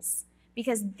tools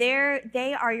because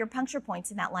they are your puncture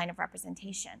points in that line of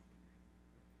representation.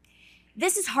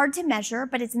 This is hard to measure,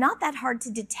 but it's not that hard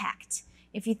to detect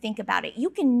if you think about it. You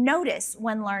can notice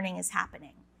when learning is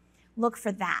happening. Look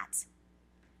for that.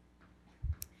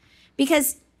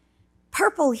 Because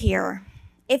purple here,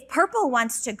 if purple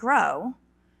wants to grow,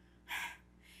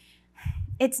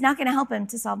 it's not going to help him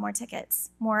to solve more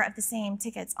tickets, more of the same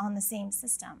tickets on the same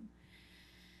system.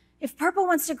 If purple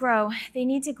wants to grow, they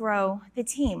need to grow the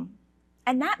team.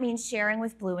 And that means sharing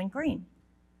with blue and green.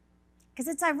 Because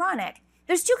it's ironic.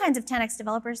 There's two kinds of 10x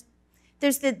developers.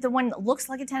 There's the one that looks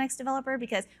like a 10x developer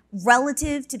because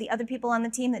relative to the other people on the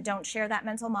team that don't share that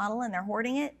mental model and they're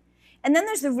hoarding it. And then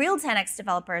there's the real 10x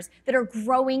developers that are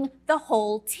growing the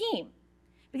whole team.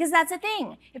 Because that's the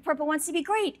thing. If purple wants to be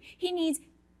great,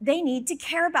 they need to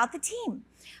care about the team.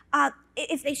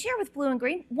 If they share with blue and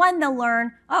green, one, they'll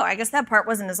learn, oh, I guess that part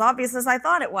wasn't as obvious as I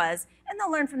thought it was. And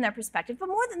they'll learn from their perspective. But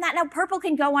more than that, now purple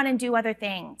can go on and do other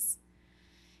things.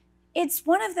 It's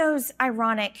one of those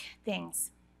ironic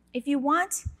things. If you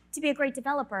want to be a great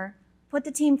developer, put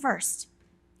the team first.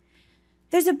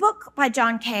 There's a book by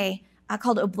John Kay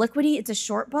called Obliquity. It's a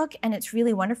short book, and it's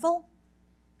really wonderful.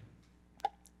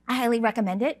 I highly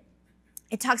recommend it.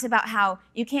 It talks about how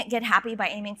you can't get happy by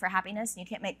aiming for happiness, and you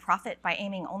can't make profit by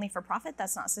aiming only for profit.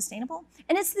 That's not sustainable.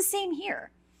 And it's the same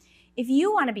here. If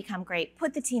you want to become great,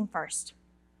 put the team first.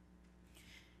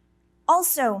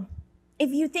 Also, if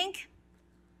you think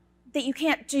that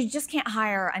you just can't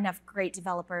hire enough great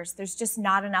developers, there's just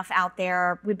not enough out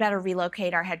there, we better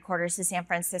relocate our headquarters to San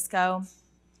Francisco.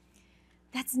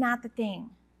 That's not the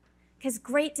thing. Because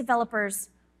great developers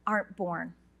aren't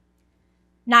born.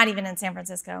 Not even in San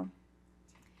Francisco.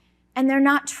 And they're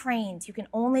not trained. You can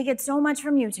only get so much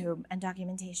from YouTube and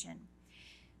documentation.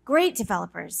 Great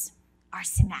developers are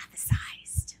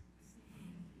synthesized.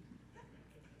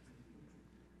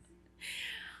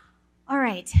 All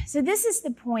right, so this is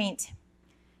the point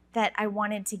that I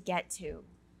wanted to get to.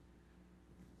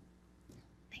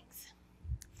 Thanks.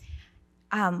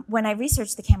 When I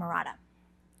researched the Camerata.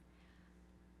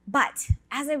 But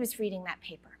as I was reading that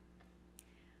paper,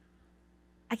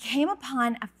 I came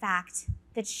upon a fact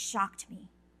that shocked me.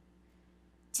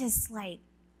 Just like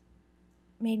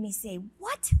made me say,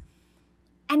 what?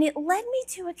 And it led me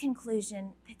to a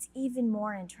conclusion that's even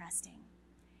more interesting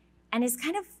and is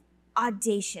kind of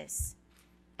audacious,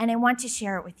 and I want to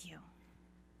share it with you.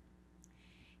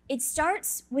 It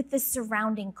starts with the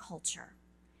surrounding culture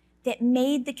that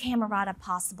made the Camerata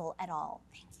possible at all.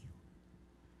 Thank you.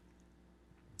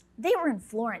 They were in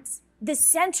Florence, the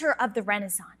center of the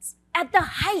Renaissance, at the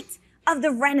height of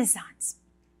the Renaissance.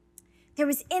 There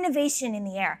was innovation in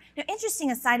the air. Now, interesting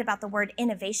aside about the word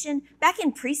innovation, back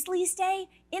in Priestley's day,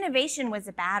 innovation was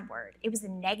a bad word. It was a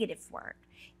negative word.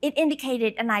 It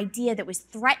indicated an idea that was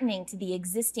threatening to the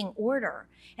existing order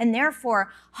and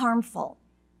therefore harmful.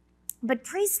 But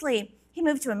Priestley, he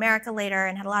moved to America later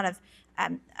and had a lot of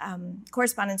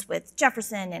correspondence with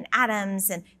Jefferson and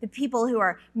Adams and the people who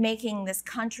are making this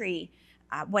country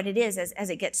what it is as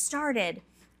it gets started.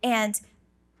 And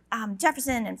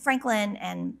Jefferson and Franklin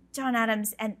and John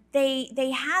Adams, and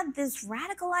they had this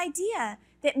radical idea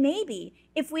that maybe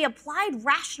if we applied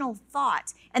rational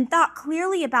thought and thought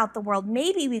clearly about the world,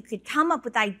 maybe we could come up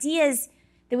with ideas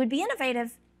that would be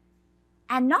innovative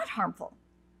and not harmful,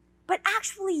 but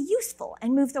actually useful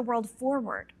and move the world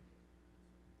forward.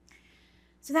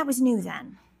 So that was new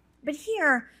then. But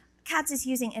here, Katz is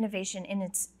using innovation in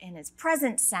its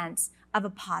present sense of a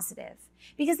positive,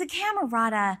 because the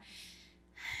Camerata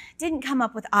didn't come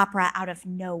up with opera out of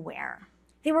nowhere.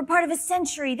 They were part of a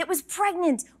century that was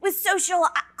pregnant with social,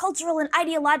 cultural, and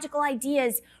ideological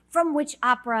ideas from which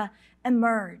opera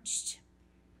emerged.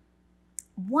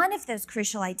 One of those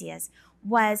crucial ideas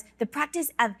was the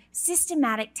practice of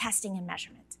systematic testing and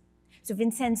measurement. So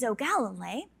Vincenzo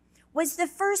Galilei was the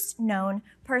first known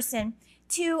person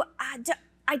to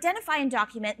identify and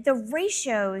document the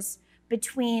ratios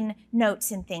between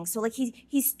notes and things. So like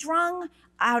he strung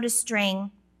out a string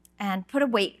and put a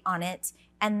weight on it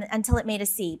and until it made a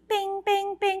C. Bing,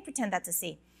 bing, bing, pretend that's a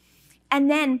C. And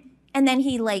then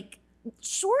he like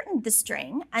shortened the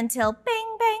string until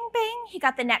bing, bing, bing, he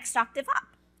got the next octave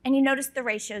up. And you noticed the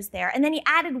ratios there. And then he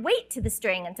added weight to the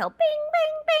string until bing,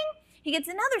 bing, bing, he gets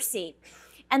another C.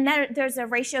 And there's a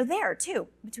ratio there too,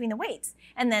 between the weights.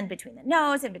 And then between the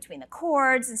notes and between the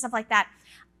chords and stuff like that.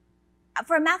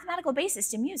 For a mathematical basis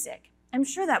to music. I'm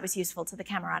sure that was useful to the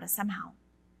Camerata somehow.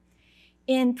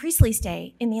 In Priestley's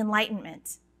day, in the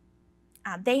Enlightenment,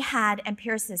 they had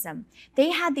empiricism.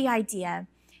 They had the idea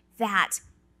that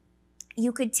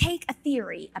you could take a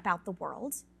theory about the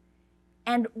world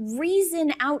and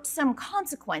reason out some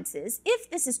consequences. If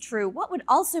this is true, what would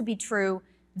also be true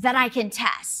that I can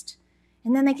test?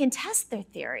 And then they can test their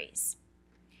theories.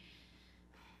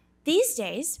 These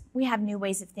days, we have new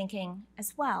ways of thinking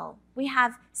as well. We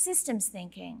have systems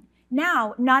thinking.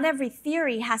 Now, not every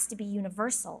theory has to be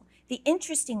universal. The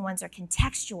interesting ones are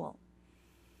contextual.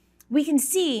 We can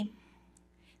see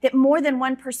that more than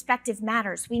one perspective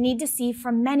matters. We need to see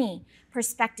from many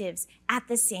perspectives at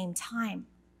the same time.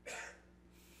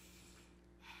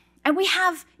 And we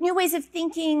have new ways of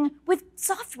thinking with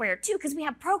software too, because we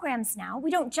have programs now. We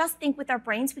don't just think with our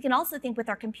brains, we can also think with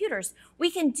our computers.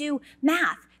 We can do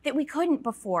math that we couldn't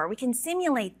before. We can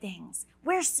simulate things.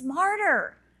 We're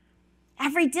smarter.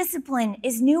 Every discipline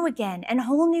is new again, and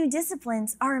whole new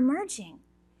disciplines are emerging.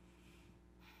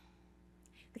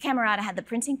 The Camerata had the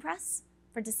printing press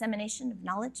for dissemination of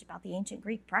knowledge about the ancient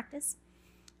Greek practice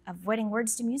of wedding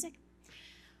words to music.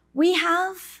 We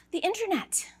have the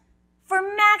internet for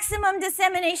maximum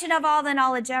dissemination of all the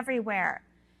knowledge everywhere.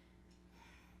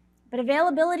 But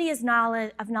availability of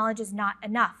knowledge is not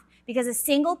enough because a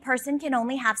single person can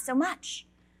only have so much.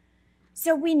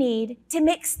 So we need to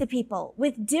mix the people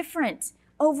with different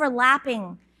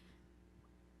overlapping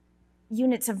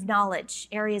units of knowledge,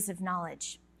 areas of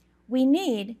knowledge. We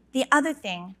need the other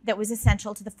thing that was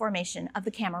essential to the formation of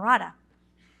the Camerata.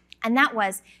 And that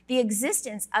was the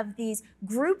existence of these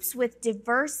groups with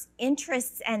diverse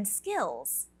interests and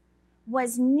skills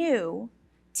was new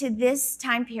to this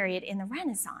time period in the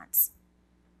Renaissance.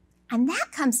 And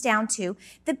that comes down to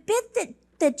the bit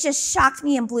that just shocked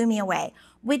me and blew me away,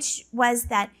 which was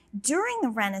that during the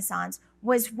Renaissance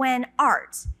was when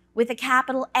art, with a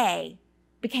capital A,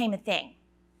 became a thing.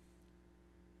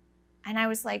 And I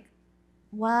was like,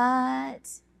 what?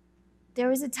 There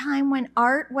was a time when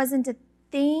art wasn't a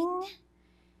thing?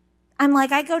 I'm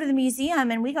like, I go to the museum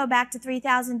and we go back to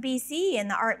 3000 BC in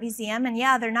the art museum, and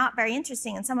yeah, they're not very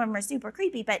interesting and some of them are super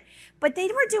creepy, but they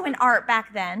were doing art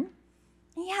back then.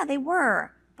 Yeah, they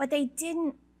were, but they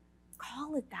didn't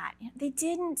call it that. They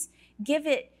didn't give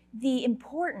it the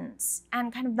importance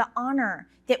and kind of the honor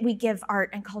that we give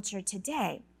art and culture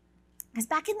today. Because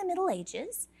back in the Middle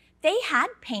Ages, they had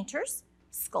painters,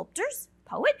 sculptors,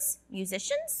 poets,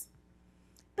 musicians,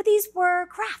 but these were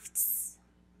crafts.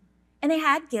 And they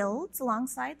had guilds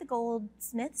alongside the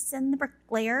goldsmiths and the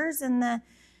bricklayers and the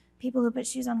people who put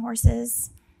shoes on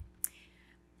horses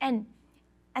and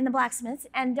the blacksmiths.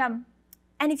 And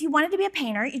if you wanted to be a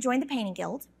painter, you joined the painting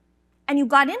guild. And you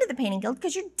got into the painting guild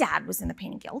because your dad was in the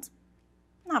painting guild,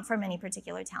 not from any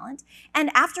particular talent.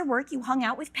 And after work, you hung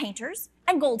out with painters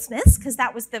and goldsmiths, because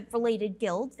that was the related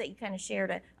guild that you kind of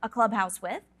shared a clubhouse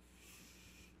with.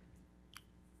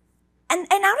 And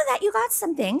out of that, you got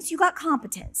some things. You got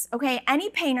competence, okay? Any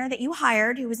painter that you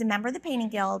hired who was a member of the painting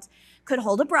guild could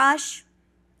hold a brush,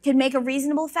 could make a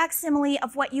reasonable facsimile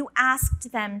of what you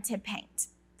asked them to paint,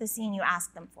 the scene you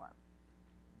asked them for.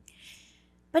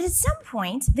 But at some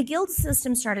point, the guild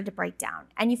system started to break down,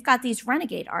 and you've got these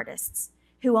renegade artists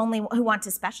who want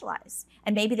to specialize,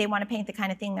 and maybe they want to paint the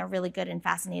kind of thing they're really good and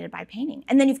fascinated by painting.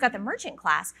 And then you've got the merchant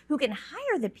class who can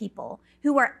hire the people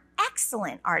who are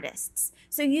excellent artists.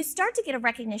 So you start to get a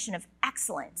recognition of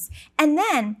excellence. And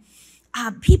then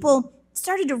people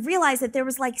started to realize that there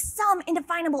was like some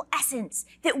indefinable essence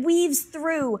that weaves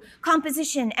through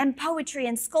composition and poetry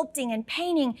and sculpting and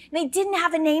painting, and they didn't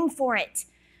have a name for it.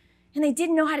 And they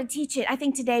didn't know how to teach it. I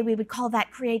think today we would call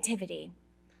that creativity.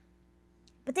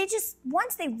 But they just,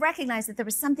 once they recognized that there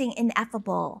was something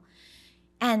ineffable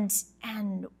and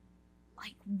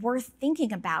like worth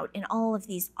thinking about in all of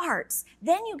these arts,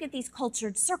 then you get these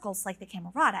cultured circles like the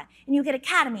Camerata, and you get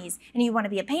academies, and you want to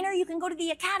be a painter, you can go to the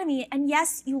academy, and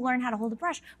yes, you learn how to hold a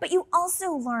brush, but you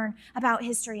also learn about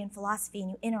history and philosophy,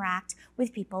 and you interact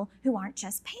with people who aren't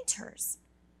just painters.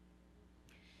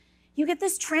 You get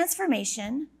this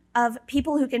transformation of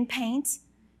people who can paint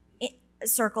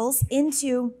circles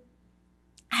into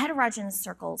heterogeneous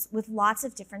circles with lots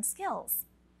of different skills.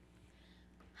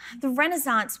 The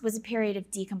Renaissance was a period of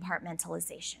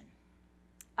decompartmentalization,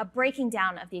 a breaking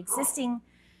down of the existing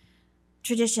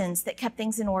traditions that kept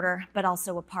things in order but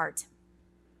also apart.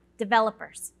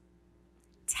 Developers,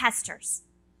 testers,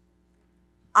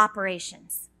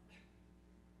 operations.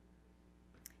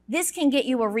 This can get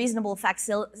you a reasonable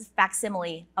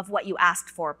facsimile of what you asked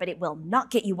for, but it will not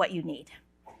get you what you need.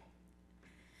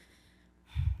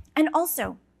 And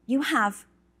also, you have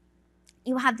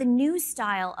the new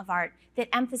style of art that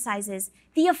emphasizes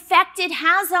the effect it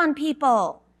has on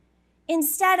people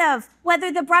instead of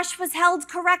whether the brush was held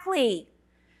correctly.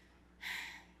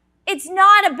 It's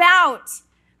not about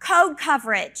code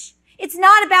coverage. It's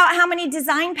not about how many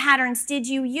design patterns did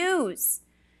you use.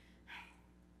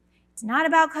 It's not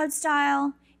about code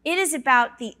style. It is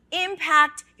about the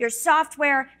impact your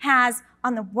software has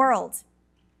on the world.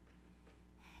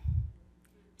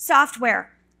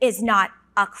 Software is not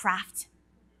a craft.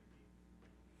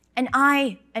 And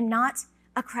I am not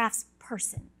a crafts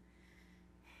person.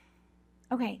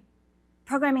 Okay,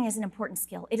 programming is an important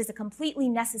skill. It is a completely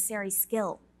necessary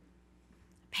skill.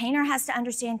 A painter has to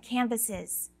understand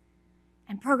canvases,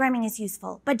 and programming is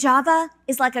useful. But Java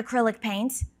is like acrylic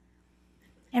paint,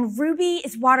 and Ruby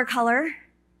is watercolor,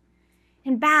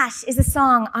 and Bash is a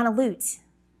song on a lute.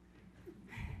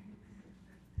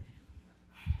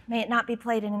 May it not be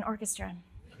played in an orchestra.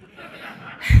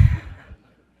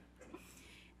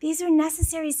 These are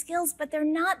necessary skills, but they're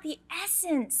not the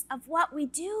essence of what we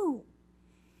do.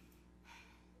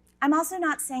 I'm also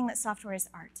not saying that software is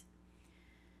art.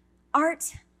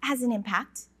 Art has an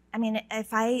impact. I mean,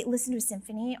 if I listen to a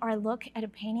symphony or I look at a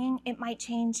painting, it might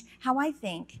change how I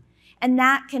think. And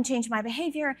that can change my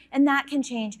behavior, and that can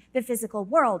change the physical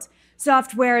world.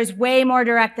 Software is way more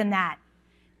direct than that.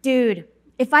 Dude,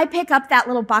 if I pick up that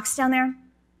little box down there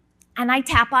and I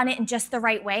tap on it in just the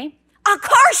right way, a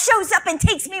car shows up and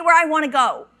takes me where I want to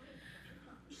go.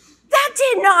 That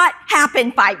did not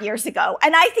happen 5 years ago,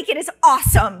 and I think it is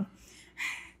awesome.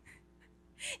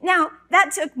 Now,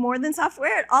 that took more than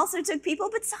software. It also took people,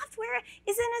 but software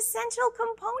is an essential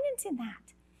component in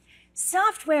that.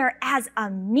 Software as a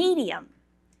medium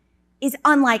is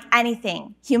unlike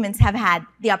anything humans have had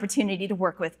the opportunity to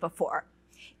work with before.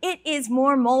 It is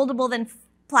more moldable than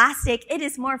plastic. It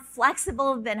is more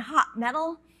flexible than hot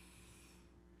metal.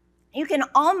 You can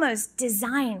almost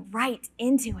design right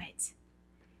into it.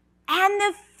 And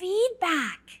the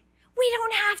feedback. We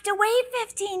don't have to wait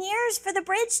 15 years for the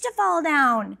bridge to fall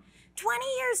down. 20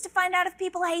 years to find out if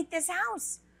people hate this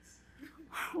house.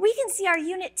 We can see our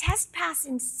unit test pass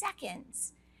in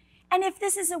seconds. And if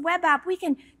this is a web app, we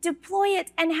can deploy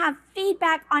it and have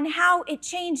feedback on how it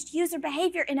changed user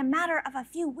behavior in a matter of a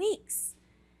few weeks.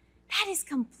 That is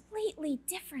completely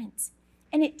different,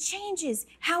 and it changes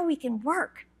how we can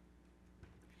work.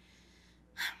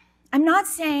 I'm not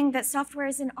saying that software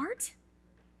is an art,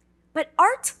 but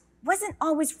art wasn't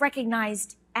always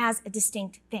recognized as a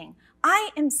distinct thing. I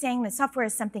am saying that software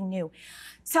is something new.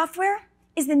 Software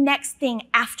is the next thing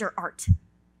after art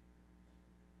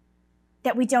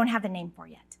that we don't have a name for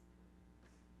yet.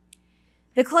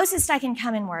 The closest I can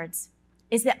come in words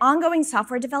is that ongoing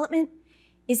software development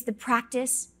is the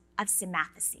practice of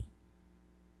semathesy.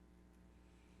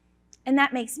 And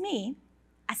that makes me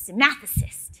a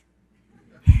semathicist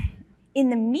in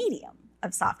the medium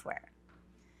of software.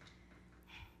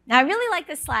 Now, I really like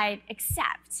this slide,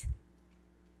 except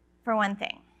for one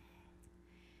thing.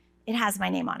 It has my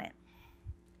name on it.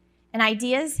 And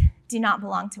ideas do not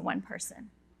belong to one person,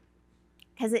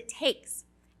 because it takes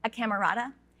a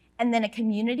camerata, and then a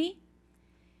community,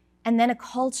 and then a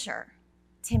culture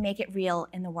to make it real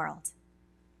in the world.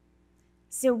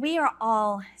 So we are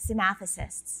all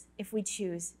semathicists if we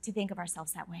choose to think of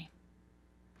ourselves that way.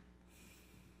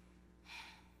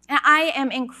 And I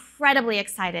am incredibly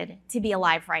excited to be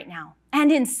alive right now,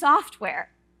 and in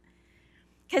software,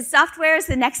 because software is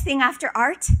the next thing after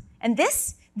art, and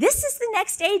this is the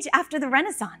next stage after the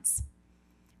Renaissance.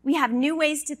 We have new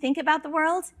ways to think about the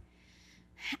world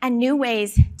and new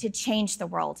ways to change the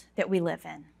world that we live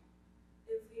in.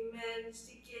 If we manage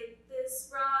to get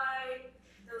this right,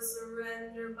 they'll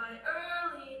surrender by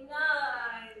early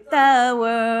night. The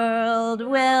world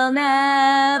will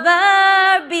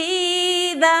never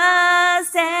be the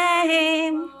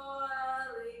same. Oh,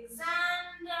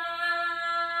 Alexander.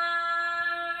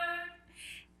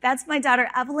 That's my daughter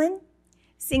Evelyn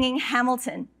singing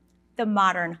Hamilton, the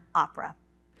modern opera.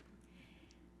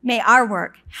 May our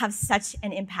work have such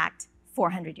an impact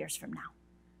 400 years from now.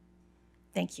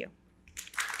 Thank you.